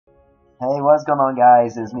Hey, what's going on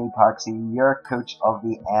guys? It's me, Parksy, your coach of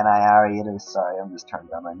the Ariados. Sorry, I'm just turning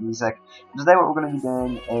down my music. Today what we're going to be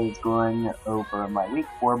doing is going over my week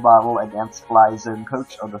 4 battle against Flyzone,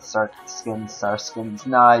 coach of the Surskins.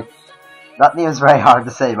 Now, that name is very hard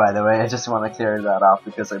to say, by the way. I just want to clear that up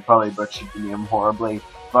because I probably butchered the name horribly.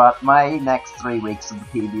 But my next 3 weeks of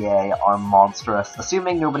the PBA are monstrous,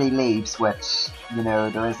 assuming nobody leaves, which, you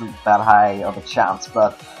know, there isn't that high of a chance,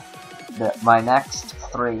 but my next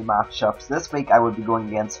 3 matchups this week I will be going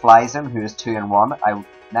against Flyzone, who is 2-1.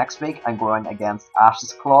 Next week I'm going against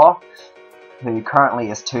Ash's Claw, who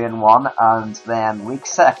currently is 2-1, and then week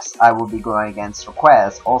 6 I will be going against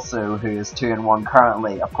Request, also who is 2-1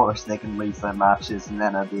 currently. Of course they can lose their matches and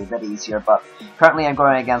then it'll be a bit easier, but currently I'm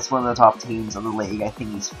going against one of the top teams of the league. I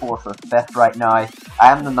think he's 4th or 5th right now. I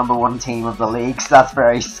am the #1 team of the league, so that's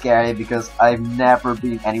very scary because I've never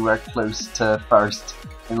been anywhere close to 1st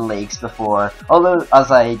in leagues before. Although, as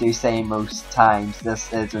I do say most times,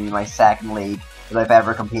 this is only my 2nd league that I've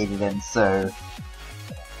ever competed in, so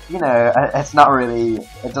you know, it's not really,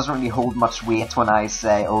 it doesn't really hold much weight when I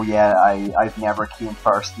say, oh yeah, I've never came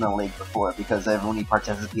 1st in a league before because I've only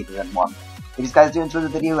participated in one. If you guys do enjoy the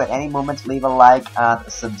video, at any moment leave a like and a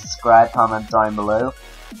subscribe, comment down below.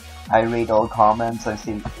 I read all comments. I've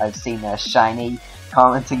seen a Shiny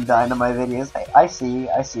commenting down on my videos. I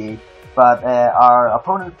see. But our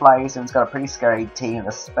opponent Flyzone's got a pretty scary team,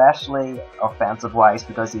 especially offensive-wise,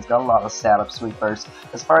 because he's got a lot of setup sweepers.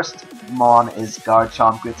 His first mon is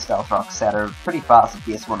Garchomp, good stealth rock setter, pretty fast at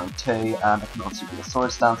base 102, and it can also be a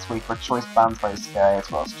sword stance sweeper. Choice band's very scary,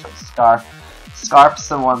 as well as Choice Scarf. Scarf's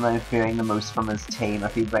the one that I'm fearing the most from his team.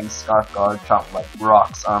 If he brings Scarf, Garchomp, like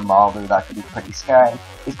Rocks or Maldo, that could be pretty scary.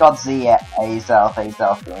 He's got Z,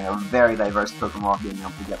 Azelf being a very diverse Pokemon, being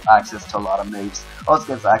able to get access to a lot of moves. Also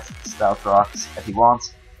gets access to Stealth Rocks if he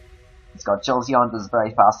wants. He's got Jolteon, does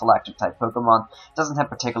very fast electric type Pokemon. Doesn't hit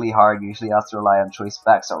particularly hard, usually has to rely on Choice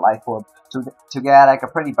Specs or Life Orb to get like a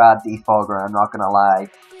pretty bad defogger, I'm not gonna lie.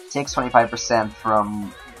 Takes 25%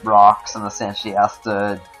 from Rocks and essentially has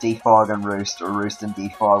to defog and roost, or roost and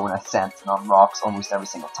defog when it's sent on Rocks almost every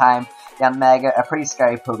single time. Then Mega, a pretty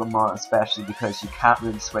scary Pokemon, especially because you can't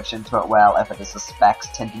really switch into it well if it is a Specs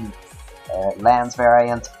tinted lens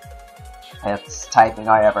variant. Its typing,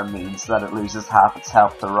 however, means that it loses half its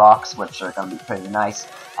health to Rocks, which are going to be pretty nice.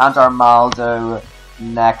 And Armaldo,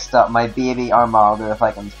 next up, my baby Armaldo, if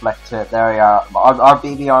I can flick to it, there we are. Our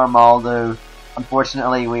baby Armaldo,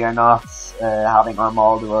 unfortunately we are not having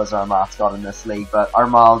Armaldo as our mascot in this league, but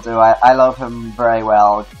Armaldo, I love him very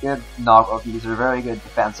well. Good knockoff user, very good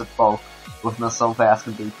defensive bulk. With an Assault Vest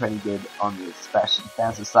can be pretty good on the special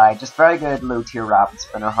defensive side. Just very good low tier Rapid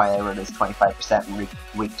Spinner, however it is 25%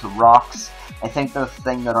 weak to Rocks. I think the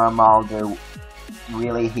thing that Armaldo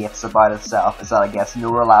really hates about itself is that it gets no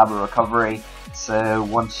reliable recovery. So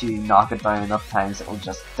once you knock it down enough times, it will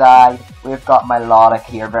just die. We've got Milotic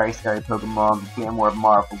here, very scary Pokemon, game more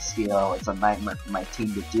Marvel scale. It's a nightmare for my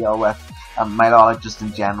team to deal with. Milotic just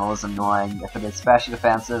in general is annoying. If it is special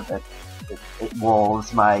defensive, it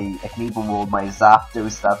walls my, it can even wall my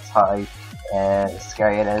Zapdos. That's how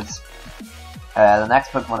scary it is. The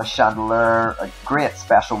next Pokemon is Chandelure, a great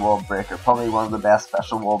special wall breaker, probably one of the best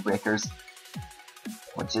special wall breakers,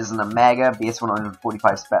 which is an Omega, base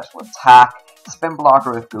 145 special attack. Spin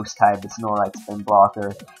blocker with Ghost type, it's an alright spin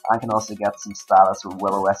blocker, and can also get some status with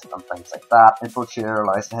Will-O-Wisp and things like that. Infiltrator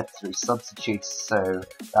allows to hit through substitutes, so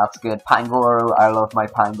that's good. Pangoro, I love my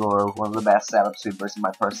Pangoro, one of the best setup sweepers in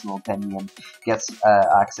my personal opinion. Gets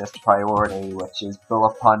access to priority, which is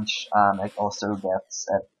Bullet Punch, and it also gets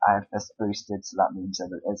Iron Fist boosted, so that means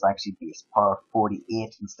that it is actually base power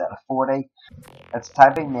 48 instead of 40. Its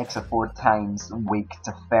typing makes it 4 times weak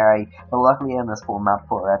to Fairy, but luckily in this format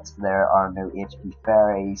for it, there are no HP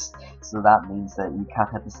Fairies, so that means that you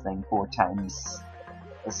can't hit this thing 4 times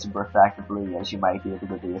as super effectively as you might be able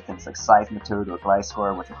to do with things like Seismitoad or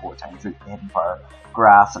Gliscor, which are 4 times weak to hidden power,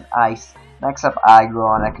 Grass, and Ice. Next up,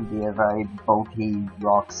 Aggron. It can be a very bulky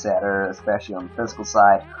rock setter, especially on the physical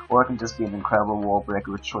side, or it can just be an incredible wall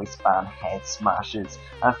breaker with Choice Band, Head Smashes.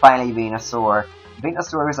 And finally, Venusaur.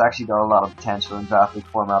 Venusaur has actually got a lot of potential in Draft League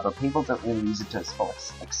format, but people don't really use it to its full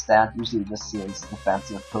extent. Usually just see it as a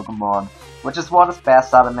defensive Pokemon, which is what it's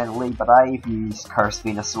best at admittedly, but I've used Curse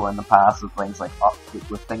Venusaur in the past with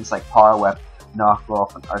things like Power Whip,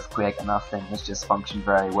 Knockoff, and Earthquake, and that thing has just functioned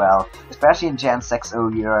very well. Especially in Gen 6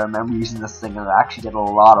 OU, I remember using this thing and it actually did a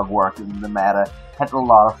lot of work in the meta, hit a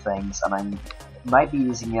lot of things, and I might be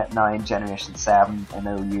using it now in Generation 7 in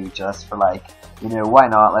OU just for like, you know, why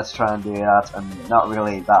not, let's try and do that. I'm not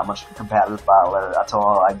really that much of a competitive battler at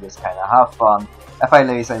all, I just kind of have fun. If I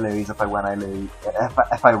lose, I lose. If I win, I lose.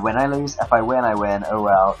 If I win, I lose. If I win, I win. Oh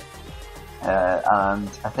well. And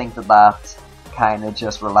I think that kind of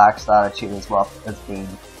just relaxed attitude is what has been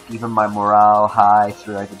keeping my morale high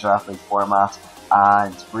throughout the draft league format,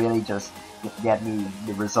 and really just get me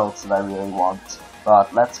the results that I really want.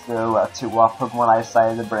 But let's go to what Pokemon I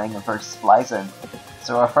decided to bring versus Flyzone.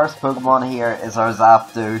 So our first Pokemon here is our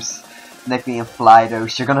Zapdos, nicknamed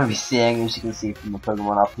Flydos. You're going to be seeing, as you can see from the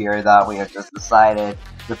Pokemon up here, that we have just decided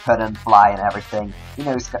to put in Fly and everything.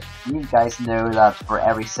 You guys know that for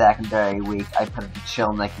every secondary week I put in a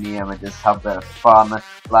chill nickname and just have a bit of fun.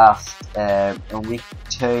 Last in week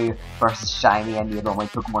 2 versus Shiny, I made all my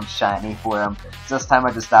Pokemon Shiny for him. So this time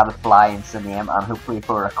I just added Fly into the name, and hopefully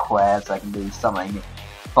for a quiz I can do something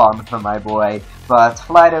fun for my boy. But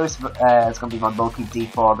Flydos is going to be my bulky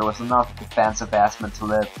default. There was enough defense investment to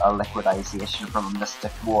live a liquidization from a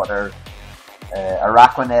Mystic Water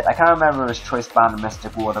Araquanid. I can't remember if it was Choice Band or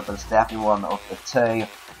Mystic Water, but it's definitely one of the two.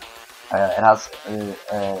 It has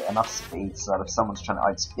enough speed so that if someone's trying to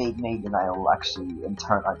outspeed me, then I will actually in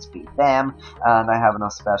turn outspeed them, and I have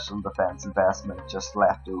enough special defense investment just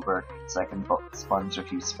left over so I can sponge a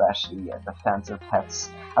few specially defensive hits.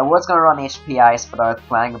 I was going to run HP Ice, but I was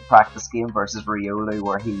playing a practice game versus Riolu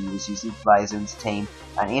where he was using Flyzone's team,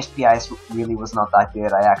 and HP Ice really was not that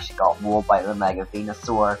good. I actually got walled by the Mega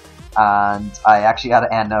Venusaur, and I actually had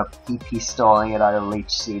to end up PP stalling it out of Leech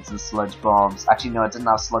Seeds and Sludge Bombs. Actually no, I didn't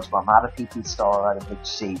have Sludge Bomb, I had a PP stall out of Leech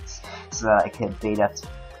Seeds so that I could beat it.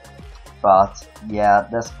 But yeah,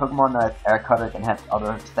 this Pokemon that Air Cutter can hit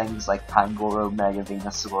other things like Tangoro, Mega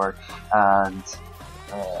Venusaur, and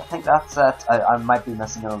I think that's it. I might be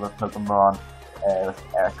missing another Pokemon with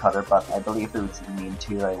Air Cutter, but I believe those are the main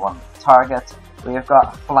two that I want to target. We've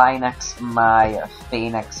got Flynix, my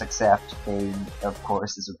Phoenix, except Phoenix, of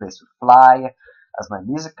course, is replaced with Fly, as my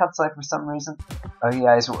music cuts out for some reason. Oh, you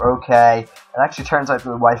guys were okay. It actually turns out the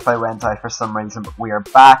Wi-Fi went out for some reason, but we are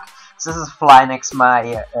back. So this is Flynix,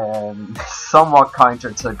 my somewhat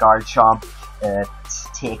counter to Garchomp. It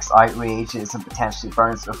takes outrages and potentially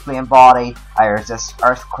burns with Flame Body. I resist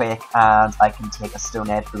Earthquake, and I can take a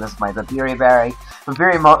Stone Edge because my Babiri Berry.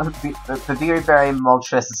 Babiri Berry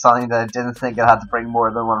Moltres is something that I didn't think I had to bring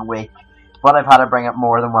more than 1 week, but I've had to bring it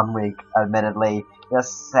more than 1 week, admittedly.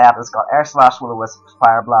 This set has got Air Slash, Will-O-Wisp,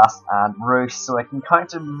 Fire Blast, and Roost, so I can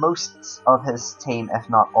counter most of his team, if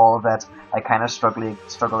not all of it. I kind of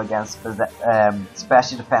struggle against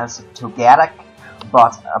especially defensive Togetic,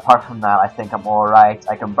 but apart from that, I think I'm alright.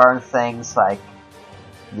 I can burn things like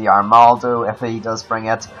the Armaldo if he does bring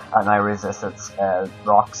it, and I resist its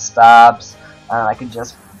rock stabs, and I can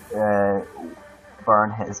just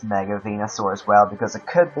burn his Mega Venusaur as well, because it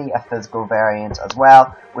could be a physical variant as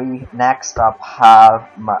well. We next up have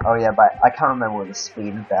my, oh yeah, but I can't remember what the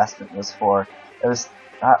speed investment was for. It was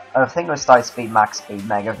I think it was Start Speed, Max Speed,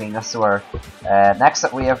 Mega Venusaur. Next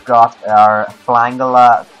up we have got our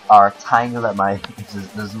Flangula, or Tangela, this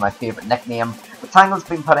is my favourite nickname. But Tangela's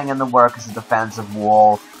been putting in the work as a defensive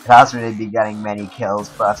wall. It hasn't really been getting many kills,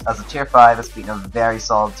 but as a tier 5, it's been a very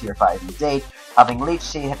solid tier 5 indeed. Having Leech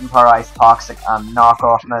Seed, Hidden Power Ice, Toxic, and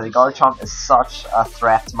Knockoff. Now the Garchomp is such a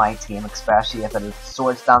threat to my team, especially if it is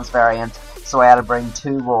Swords Dance variant, so I had to bring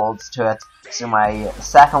 2 walls to it. So my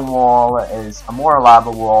second wall is a more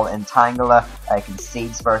reliable wall in Tangela. I can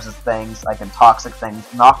Seeds versus things, I can Toxic things,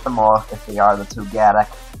 knock them off if they are the Togetic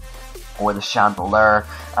or the Chandelure,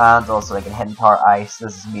 and also I can Hidden Power Ice.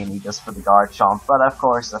 This is mainly just for the Garchomp, but of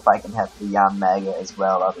course if I can hit the Yanmega as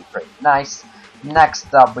well, that'll be pretty nice.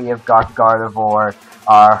 Next up we have got Gardevoir,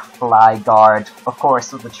 our Fly Guard, of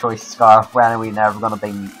course with the Choice Scarf. When are we never going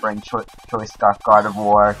to bring Choice Scarf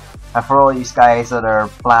Gardevoir? And for all you guys that are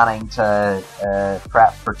planning to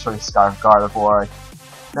prep for Choice Scarf Gardevoir,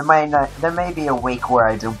 there may be a week where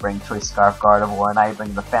I don't bring Choice Scarf Gardevoir and I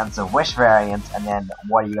bring the Defensive Wish variant, and then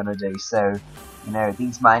what are you going to do? So, you know,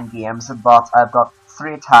 these mind games, but I've got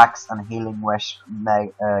 3 attacks and Healing Wish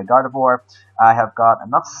Gardevoir. I have got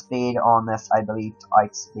enough speed on this, I believe, to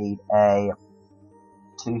outspeed a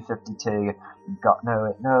 252. No,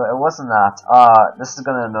 it wasn't that. This is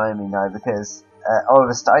going to annoy me now because it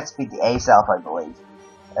was to outspeed the Azelf, I believe.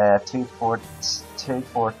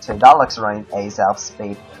 242. That looks around Azelf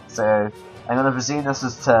speed. So I'm going to presume this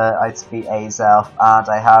is to outspeed Azelf, and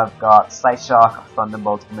I have got Slight Shock,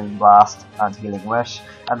 Thunderbolt, Moonblast, and Healing Wish.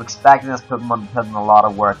 I'm expecting this Pokemon to put in a lot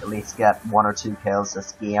of work, at least get 1 or 2 kills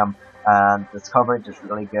this game, and its coverage is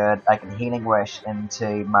really good. I can Healing Wish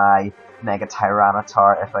into my Mega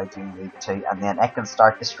Tyranitar if I do need to, and then I can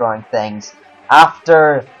start destroying things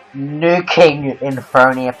after nuking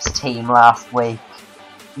Infernape's team last week.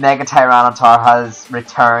 Mega Tyranitar has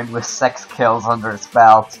returned with 6 kills under its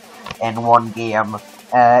belt in one game.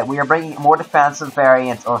 We are bringing more defensive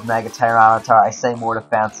variant of Mega Tyranitar. I say more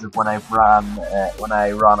defensive when I run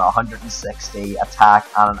 160 attack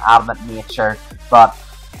and an adamant nature, but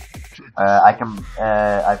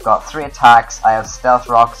I've got 3 attacks, I have Stealth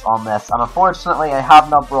Rocks on this, and unfortunately I have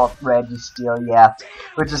not brought Registeel yet,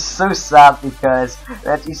 which is so sad because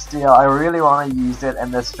Registeel, I really want to use it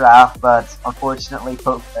in this draft, but unfortunately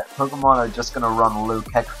Pokemon are just going to run low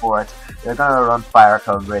kick for it. They're going to run fire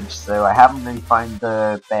coverage, so I haven't really found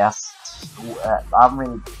the best,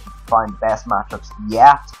 matchups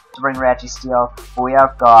yet to bring Registeel, but we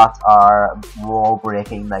have got our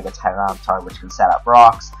wall-breaking Mega Tyranitar, which can set up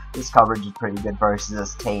rocks. This coverage is pretty good versus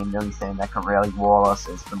this team. The only thing that can really wall us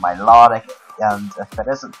is the Milotic, and if it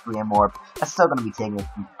isn't Flame Orb, it's still going to be taking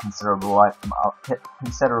a considerable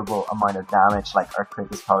amount of damage. Like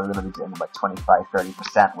Earthquake is probably going to be doing about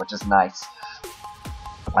 25-30%, which is nice.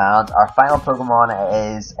 And our final Pokemon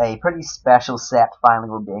is a pretty special set. Finally,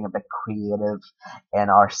 we're being a bit creative in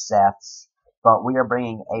our sets. But we are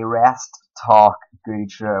bringing a Rest Talk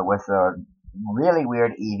Goodra with a really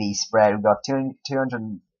weird EV spread. We've got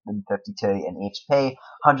 252 in HP,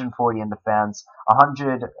 140 in defense,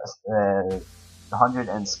 100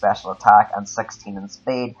 in special attack, and 16 in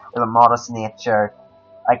speed, with a modest nature.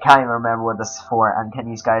 I can't even remember what this is for, and can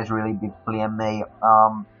you guys really blame me?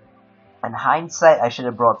 In hindsight, I should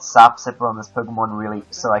have brought Sap Sipper on this Pokemon really,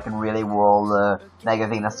 so I can really wall the Mega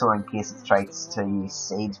Venusaur in case it tries to use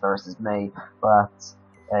Seeds versus me, but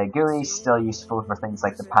Gooey is still useful for things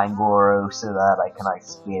like the Pangoro, so that I can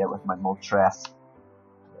outspeed it with my Moltres.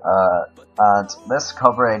 And this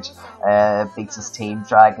coverage beats his team.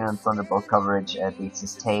 Dragon and Thunderbolt coverage beats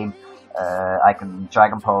his team. I can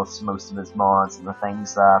Dragon Pulse most of his mons and the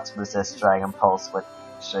things that resist Dragon Pulse, which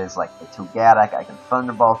is like the Togetic. I can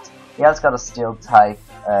Thunderbolt. He has got a Steel type,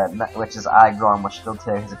 which is Aggron, which still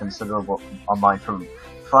takes a considerable amount from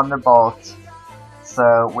Thunderbolt.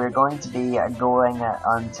 So we're going to be going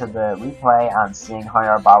onto the replay and seeing how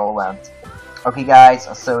our battle went. Okay guys,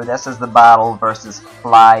 so this is the battle versus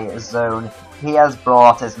Fly Zone. He has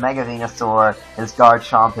brought his Mega Venusaur, his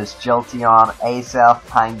Garchomp, his Jolteon, Azelf,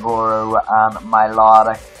 Pangoro, and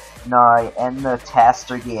Milotic. Now, in the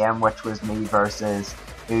tester game, which was me versus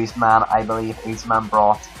Uzman, I believe Uzman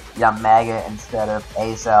brought Yamega instead of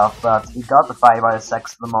Azelf, but he got the 5 out of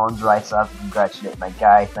 6 of the Mons right, so I have to congratulate my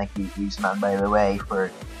guy. Thank you, Uzman, by the way,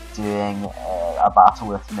 for doing a battle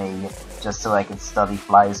with me, just so I could study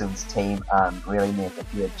Flyzone's team and really make a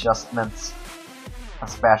few adjustments.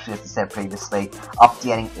 Especially, as I said previously,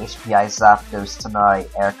 updating HPI Zapdos to now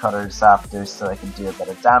Air Cutter Zapdos so I can do a bit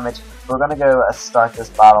of damage. We're going to go start this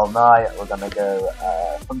battle now. We're going to go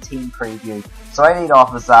from Team Preview. So I lead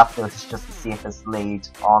off with Zapdos, it's just the safest lead.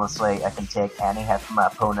 Honestly, I can take any hit from my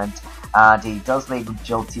opponent. And he does lead with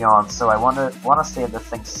Jolteon, so I want to say this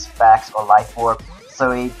thing Specs or Life Orb. So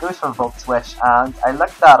he goes for Volt Switch, and I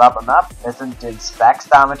looked that up, and that isn't doing Specs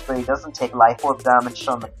damage, but he doesn't take Life Orb damage,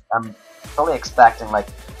 so I'm fully expecting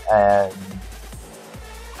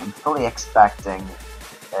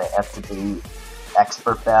it to be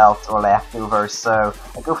Expert Belt or Leftover, so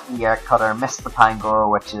I go for the Air Cutter, miss the Pangoro,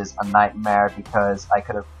 which is a nightmare because I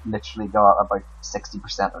could have literally got about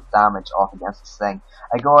 60% of damage off against this thing.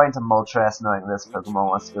 I go into Moltres knowing this Pokemon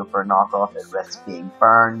wants to go for a knockoff, it risks being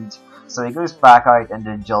burned. So he goes back out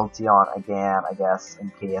into Jolteon again, I guess, in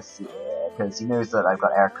case, because he knows that I've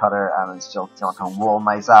got Air Cutter and his Jolteon can wall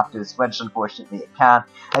my Zapdos, which unfortunately it can.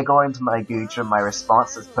 I go into my Goodra, my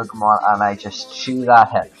response to this Pokemon, and I just chew that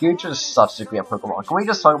hit. Goodra is such a great Pokemon. Can we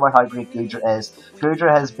just talk about how great Goodra is?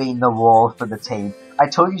 Goodra has been the wall for the team. I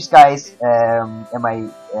told you guys in my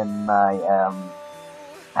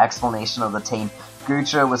explanation of the team,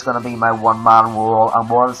 Goodra was going to be my one-man wall, and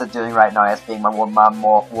what is it doing right now as being my one-man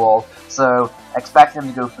wall? So, expecting him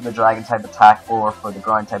to go for the Dragon-type attack or for the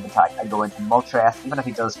Ground-type attack, I go into Moltres, even if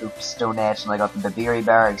he does go for Stone Edge, and I got the Babiri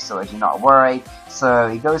Berry, so I do not worry. So,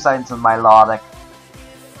 he goes out into Milotic,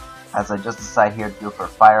 as I just decide here to go for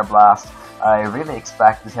Fire Blast. I really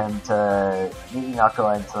expected him to maybe not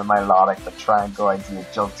go into the Milotic, but try and go into the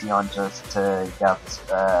Jolteon just to get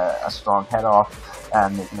a strong head off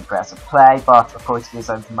and make an aggressive play, but of course he goes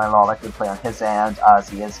out to Milotic to play on his end, as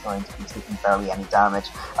he is going to be taking barely any damage.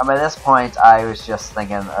 And by this point I was just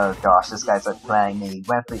thinking, oh gosh, this guy's outplaying me.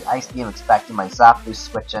 Went for the Ice Beam expecting my Zapdos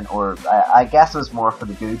switching, or I guess it was more for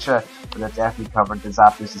the Goodra, but it definitely covered the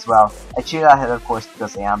Zapdos as well. I chew that hit of course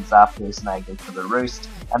because I am Zapdos and I go for the Roost,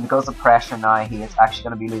 and because of pressure now he is actually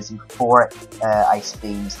going to be losing 4 Ice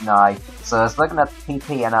Beams now. So I was looking at the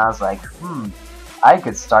PP and I was like, I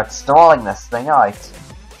could start stalling this thing out.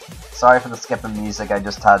 Sorry for the skipping music, I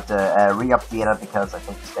just had to re-update it because I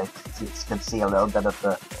think you guys could see a little bit of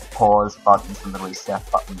the pause buttons and the reset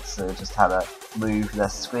buttons, so just had to move the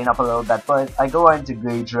screen up a little bit. But I go into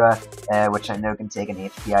Gudra, which I know can take an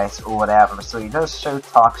HP ice or whatever, so he does show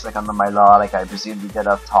Toxic on the Melodic. I presume he did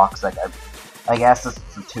have Toxic. I guess it's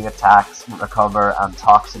the 2 attacks, Recover and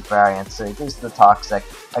Toxic variant, so he goes to the Toxic.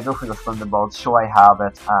 I go for the Thunderbolt, show I have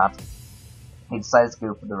it, and he decides to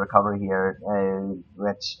go for the Recover here,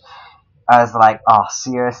 which I was like, oh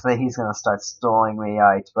seriously, he's gonna start stalling me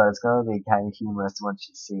out, but it's gonna be kind of humorous once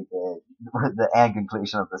you see the end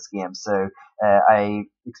conclusion of this game. So I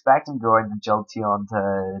expect him going to Jolteon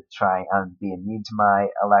to try and be immune to my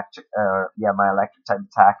electric type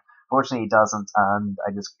attack. Fortunately, he doesn't, and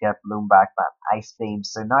I just get blown back by Ice Beam.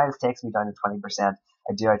 So now this takes me down to 20%.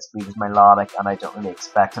 I do outspeed with my Melodic, and I don't really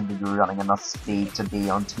expect him to be running enough speed to be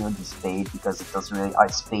on 200 speed because it doesn't really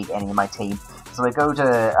outspeed any of my team. So I go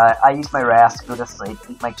to, I use my rest, go to sleep,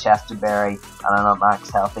 eat my Chester Berry, and I'm at max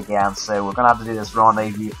health again. So we're gonna have to do this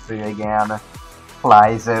rendezvous again,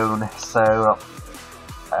 Fly Zone. So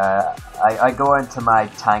I go into my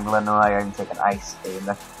Tangela now and take an Ice Beam.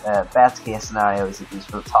 Best case scenario is he goes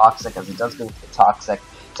for the Toxic, as he does go for the Toxic.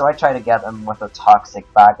 So I try to get him with a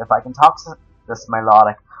Toxic back. If I can Toxic this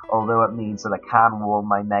Melodic, although it means that I can wall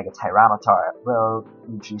my Mega Tyranitar, it will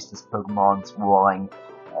reduce this Pokemon's walling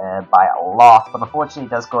by a lot. But unfortunately,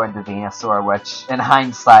 it does go into Venusaur, which in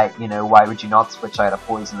hindsight, you know, why would you not switch out a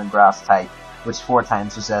Poison and Grass type, which 4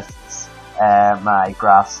 times resists my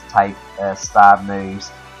Grass type stab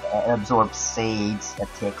moves. It absorbs Seeds, it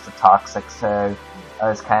takes the Toxic, so I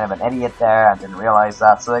was kind of an idiot there, I didn't realize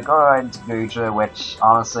that. So I go around to Gudra, which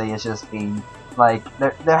honestly has just been, like,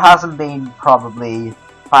 there hasn't been probably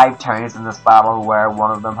 5 turns in this battle where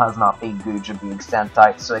one of them has not been Gudra being sent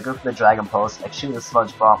out. So I go for the Dragon Pulse, I shoot a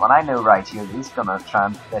Sludge Bomb, and I know right here that he's gonna try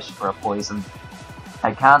and fish for a poison.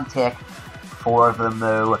 I can take 4 of them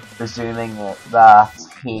though, presuming that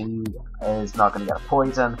he is not going to get a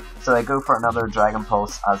poison, so I go for another Dragon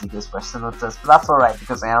Pulse as he goes for Synthesis, but that's alright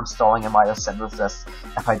because I am stalling him out of Synthesis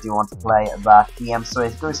if I do want to play that game. So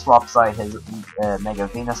he goes swaps out his Mega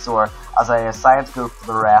Venusaur as I decide to go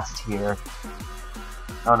for the rest here.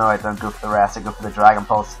 Oh no, I don't go for the rest, I go for the Dragon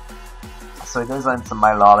Pulse. So he goes into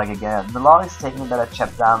Melodic again. Melodic's taking a bit of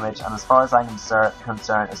chip damage, and as far as I'm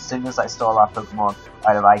concerned, as soon as I stall that Pokemon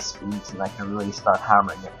out of Ice Speeds, and I can really start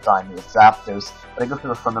hammering it down with Zapdos. But I go for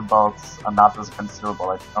the Thunderbolts, and that does a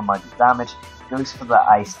considerable amount of damage. Goes for the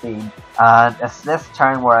Ice Beam, and it's this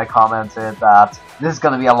turn where I commented that this is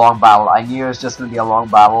going to be a long battle. I knew it was just going to be a long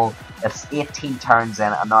battle. It's 18 turns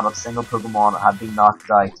in, and not a single Pokemon had been knocked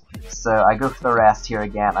out. So I go for the rest here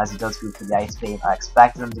again, as he does go for the Ice Beam. I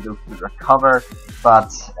expected him to go for the Recover,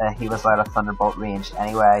 but he was out of Thunderbolt range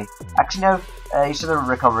anyway. Actually no, he should have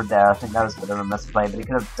recovered there. I think that was a bit of a misplay, but he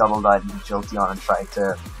could have doubled out into Jolteon and tried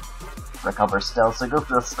to recover still. So I go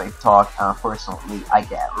for the Sleep Talk, and unfortunately I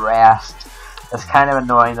get rest. It's kind of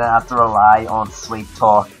annoying that I have to rely on Sleep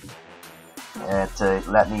Talk to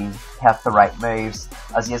let me hit the right moves,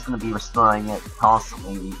 as he is going to be restoring it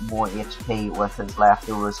constantly more HP with his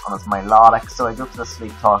leftovers on his Melodic. So I go for the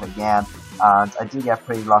Sleep Talk again, and I do get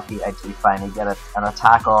pretty lucky. I do finally get an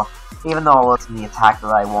attack off. Even though it wasn't the attack that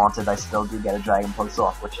I wanted, I still do get a Dragon Pulse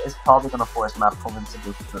off, which is probably going to force my opponent to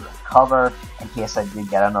go for the Recover in case I do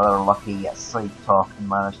get another lucky Sleep Talk and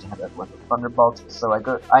manage to hit it with a Thunderbolt. So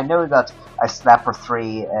I know that I slept for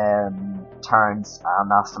 3 turns, and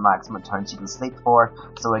that's the maximum turns you can sleep for.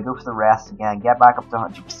 So I go for the rest again, get back up to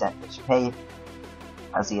 100% HP,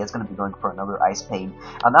 as he is going to be going for another Ice Beam.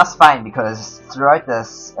 And that's fine, because throughout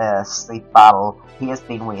this sleep battle, he has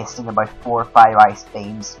been wasting about 4 or 5 Ice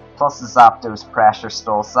Beams, plus the Zapdos Pressure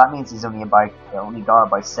Stall, so that means he's only got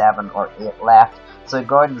about 7 or 8 left. So I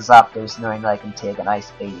go into Zapdos knowing that I can take an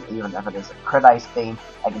Ice Beam, even if it is a crit Ice Beam,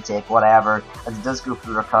 I can take whatever. As he does go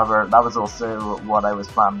for the Recover, that was also what I was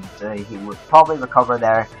planning to do. He would probably recover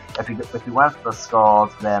there. If he went for the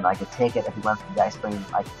Scald, then I could take it. If he went for the Ice Beam,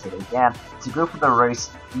 I could take it again. So go for the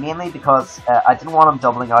Roost, mainly because I didn't want him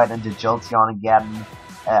doubling out into Jolteon and getting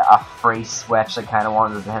a free switch. I kind of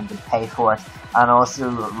wanted him to pay for it. And also,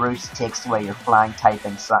 Roost takes away your flying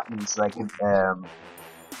typing, so that means that I could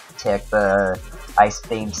take the Ice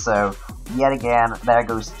Beam. So yet again, there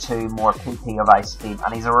goes 2 more PP of Ice Beam,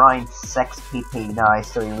 and he's around 6 PP now,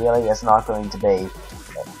 so he really is not going to be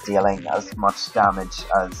dealing as much damage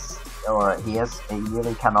as, or he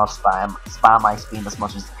really cannot spam Ice Beam as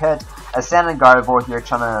much as he could. Ascending Gardevoir here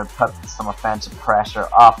trying to put some offensive pressure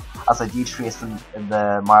up, as I do trace in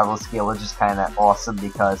the Marvel skill, which is kind of awesome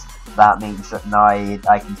because that means that now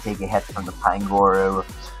I can take a hit from the Pangoro.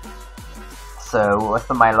 So with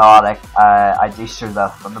the Milotic, I do show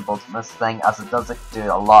that Thunderbolt in this thing, as it does do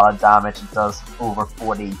a lot of damage. It does over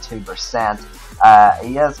 42%.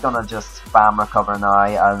 He is gonna just spam recover now,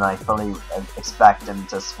 and I fully expect him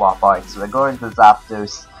to swap out. So I go into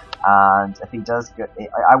Zapdos, and if he does go,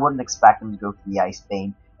 I wouldn't expect him to go for the Ice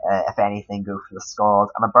Beam. If anything, go for the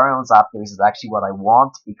Scald. And a burn on Zapdos is actually what I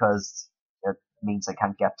want, because it means I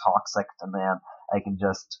can't get Toxic, and then I can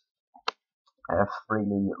just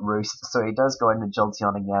freely roost. So he does go into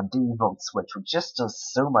Jolteon again, do Volt Switch, which just does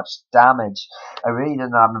so much damage. I really did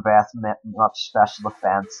not invest much special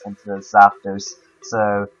defense into the Zapdos,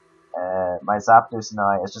 so my Zapdos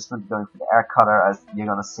now is just going to be going for the Air Cutter, as you're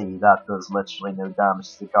going to see that does literally no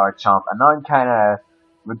damage to the Garchomp. And now I'm kind of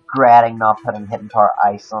regretting not putting Hidden Power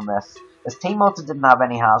Ice on this. This team also didn't have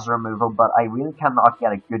any hazard removal, but I really cannot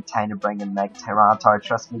get a good time to bring in Mega Tyranitar.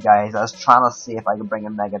 Trust me guys, I was trying to see if I could bring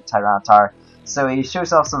in Mega Tyranitar. So he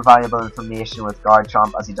shows off some valuable information with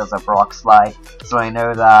Garchomp, as he does have Rock Slide. So I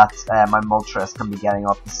know that my Moltres can be getting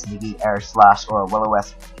off the sneaky Air Slash or a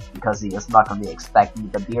Will-O-Wisp, because he is not going to be expecting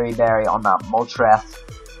the Berry Berry on that Moltres.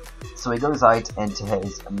 So he goes out into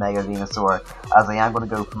his Mega Venusaur, as I am going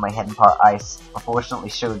to go for my Hidden Power Ice. Unfortunately,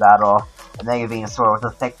 show that off. The Mega Venusaur with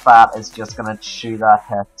a thick bat is just going to chew that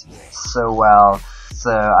hit so well.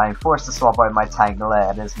 So I'm forced to swap out my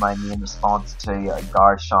Tangela. It is my main response to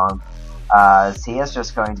Garchomp, as he is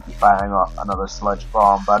just going to be firing off another Sludge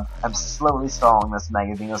Bomb. But I'm slowly stalling this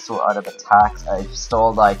Mega Venusaur out of attacks. I've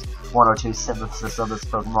stalled out one or two synthesis of this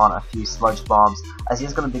Pokemon, a few Sludge Bombs, as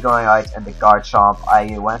he's going to be going out into Garchomp.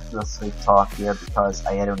 I went for the Sleep Talk here because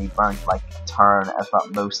I had only burnt like a turn, if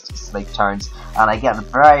at most, sleep turns, and I get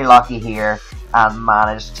very lucky here and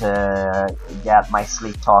managed to get my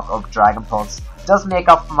Sleep Talk of Dragon Pulse. Does make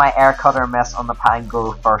up for my Air Cutter miss on the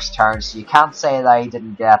Pango first turn, so you can't say that I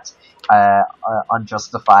didn't get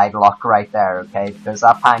unjustified luck right there, okay? Because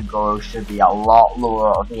that Pangoro should be a lot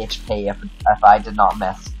lower of HP if I did not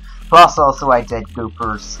miss. Plus, also, I did go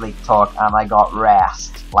for Sleep Talk and I got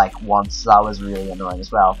Rest like once, so that was really annoying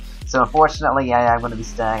as well. So unfortunately, I am going to be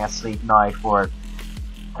staying asleep now for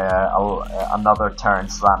another turn,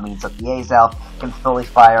 so that means that the Azelf can fully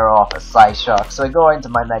fire off a Psyshock. So I go into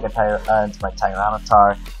my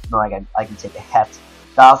Tyranitar, knowing I can take a hit.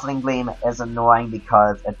 Dazzling Gleam is annoying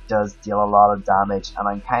because it does deal a lot of damage, and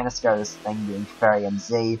I'm kind of scared of this thing being Fairy and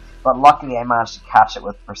Z, but luckily I managed to catch it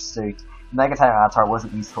with Pursuit. Mega Tyranitar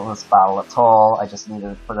wasn't useful in this battle at all. I just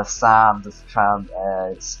needed it for the sand to try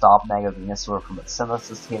and stop Mega Venusaur from its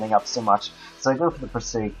synthesis healing up so much. So I go for the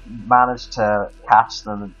Pursuit, managed to catch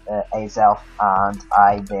the Azelf, and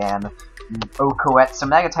I then Oko it. So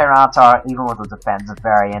Mega Tyranitar, even with a defensive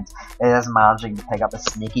variant, is managing to pick up a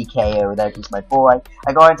sneaky KO. There goes my boy.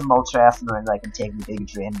 I go into Moltres, knowing that I can take the big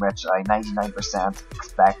drain, which I 99%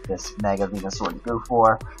 expect this Mega Venusaur to go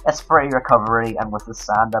for. It's free recovery, and with the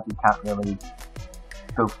sand up, you can't really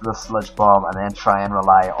go for the Sludge Bomb and then try and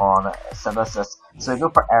rely on Synthesis. So I go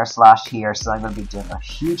for Air Slash here, so I'm going to be doing a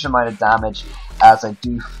huge amount of damage as I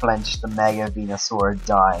do flinch the Mega Venusaur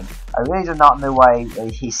down. I really do not know why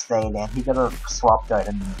he stayed in. He could have swapped out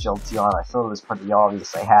into Jolteon. I thought it was pretty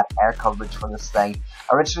obvious. I had air coverage for this thing.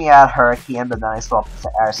 Originally I had Hurricane, but then I swapped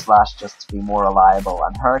to Air Slash just to be more reliable.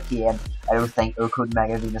 And Hurricane, I don't think Oko'd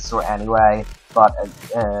Mega Venusaur anyway, but it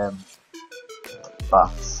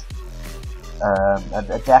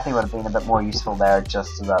definitely would have been a bit more useful there,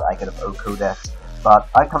 just so that I could have Oko'd it. But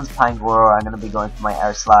out comes Pangoro. I'm going to be going for my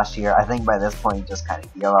Air Slash here. I think by this point he just kind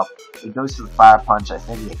of heal up. He goes for the Fire Punch. I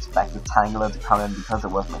think he expected Tangela to come in because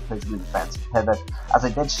it was my physical defensive pivot, as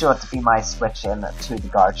I did show it to be my switch in to the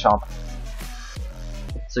Garchomp.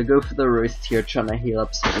 So go for the Roost here, trying to heal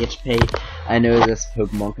up some HP. I know this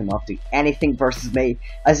Pokemon cannot do anything versus me.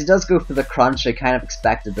 As he does go for the Crunch, I kind of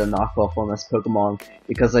expected the knockoff on this Pokemon,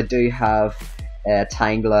 because I do have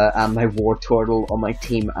Tangela and my Wartortle on my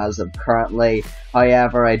team as of currently.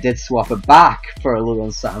 However, I did swap it back for a Alolan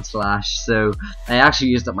Sandslash, so I actually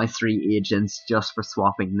used up my 3 agents just for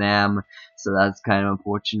swapping them, so that's kind of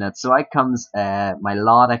unfortunate. So out comes my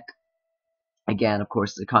Milotic. Again, of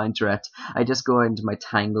course, to counter it, I just go into my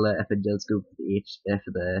Tangela if it does go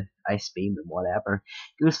for the Ice Beam and whatever.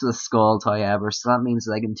 It goes for the Scald, however, so that means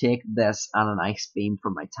that I can take this and an Ice Beam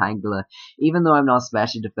from my Tangela. Even though I'm not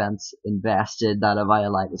special defense invested, that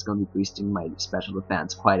Eviolite is going to be boosting my special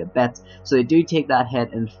defense quite a bit. So I do take that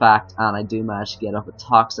hit, in fact, and I do manage to get off a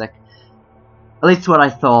Toxic. At least what I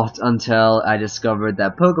thought, until I discovered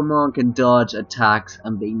that Pokemon can dodge attacks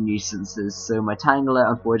and be nuisances. So my Tangela,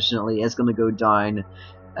 unfortunately, is going to go down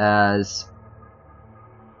as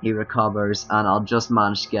he recovers, and I'll just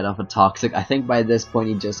manage to get off a THICC. I think by this point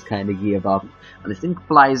he just kind of gave up, and I think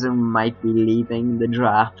Flyzone might be leaving the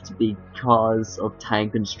draft because of time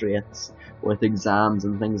constraints with exams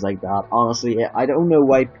and things like that. Honestly, I don't know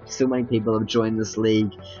why so many people have joined this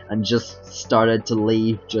league and just started to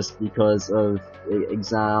leave just because of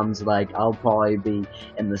exams. Like, I'll probably be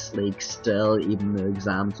in this league still, even though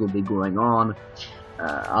exams will be going on.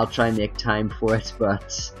 I'll try and make time for it,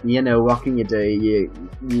 but you know, what can you do?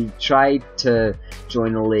 You try to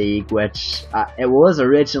join a league which it was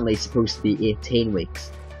originally supposed to be 18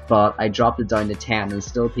 weeks, but I dropped it down to 10 and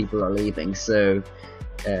still people are leaving, so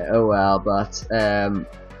oh well. But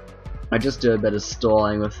I just do a bit of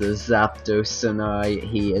stalling with the Zapdos, so now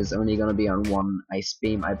he is only going to be on 1 Ice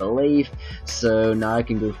Beam, I believe, so now I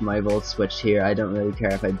can go for my Volt Switch here. I don't really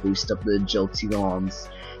care if I boost up the Jolteon's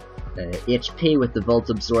HP with the Volt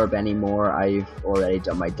Absorb anymore. I've already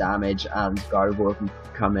done my damage, and Gardevoir can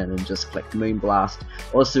come in and just click Moonblast.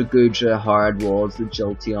 Also, Goodra hard walls the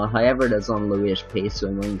Jolteon, however it is on low HP, so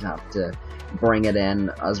I'm going to have to bring it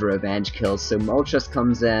in as a revenge kill. So Moltres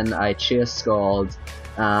comes in, I chase Scald,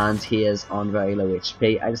 and he is on very low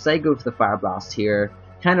HP. I decide to go for the Fire Blast here.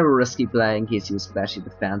 Kind of a risky play in case he was especially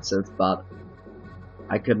defensive, but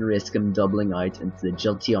I couldn't risk him doubling out into the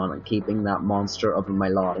Jolteon and keeping that monster of a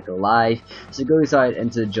Milotic alive. So he goes out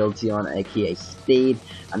into the Jolteon, aka Speed,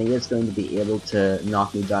 and he is going to be able to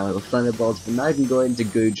knock me down with a Thunderbolt, but now I can go into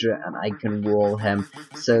Goodra and I can roll him.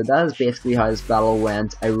 So that is basically how this battle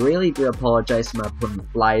went. I really do apologise for my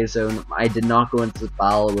opponent Flyzone. I did not go into the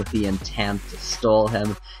battle with the intent to stall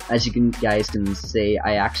him. As you guys can see,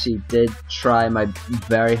 I actually did try my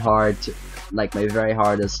very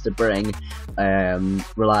hardest to bring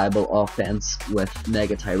reliable offense with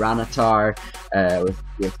Mega Tyranitar,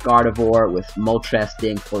 with Gardevoir, with Moltres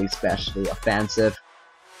being fully specially offensive.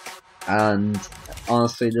 And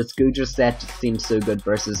honestly, this Goodra set just seems so good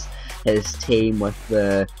versus his team with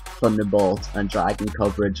the Thunderbolt and Dragon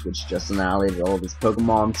coverage, which just annihilated all of his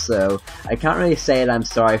Pokemon. So I can't really say that I'm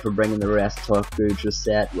sorry for bringing the rest tough Goodra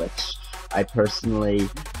set, which I personally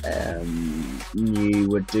knew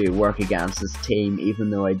would do work against his team, even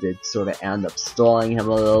though I did sort of end up stalling him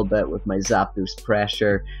a little bit with my Zapdos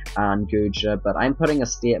pressure and Goodra. But I'm putting a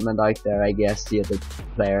statement out there, I guess, to the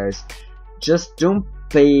players. Just don't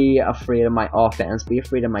be afraid of my offense, be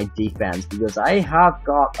afraid of my defense, because I have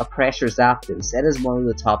got a pressure Zapdos. It is one of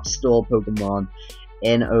the top stall Pokemon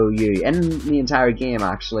in OU, in the entire game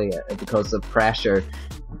actually, because of pressure.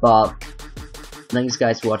 But thanks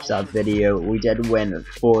guys for watching that video. We did win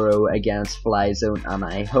 4-0 against Flyzone, and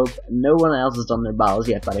I hope no one else has done their battles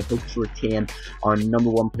yet, but I hope to retain our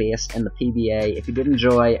 #1 place in the PBA. If you did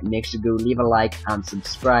enjoy, make sure to go leave a like and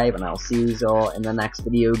subscribe, and I'll see you all in the next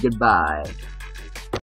video. Goodbye.